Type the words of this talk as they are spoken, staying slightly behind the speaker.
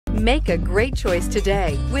Make a great choice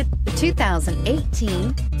today with the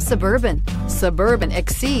 2018 Suburban. Suburban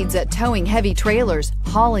exceeds at towing heavy trailers,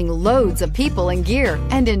 hauling loads of people and gear,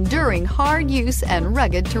 and enduring hard use and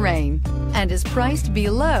rugged terrain, and is priced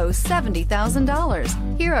below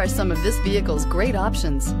 $70,000. Here are some of this vehicle's great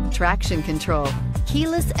options: traction control,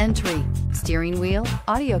 keyless entry, steering wheel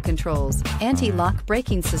audio controls, anti-lock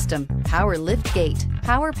braking system, power lift gate,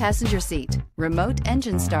 power passenger seat, remote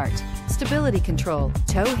engine start, stability control,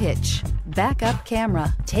 tow hitch, backup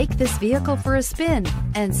camera. Take this vehicle for a spin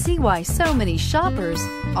and see why so many shoppers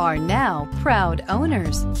are now proud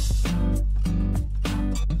owners.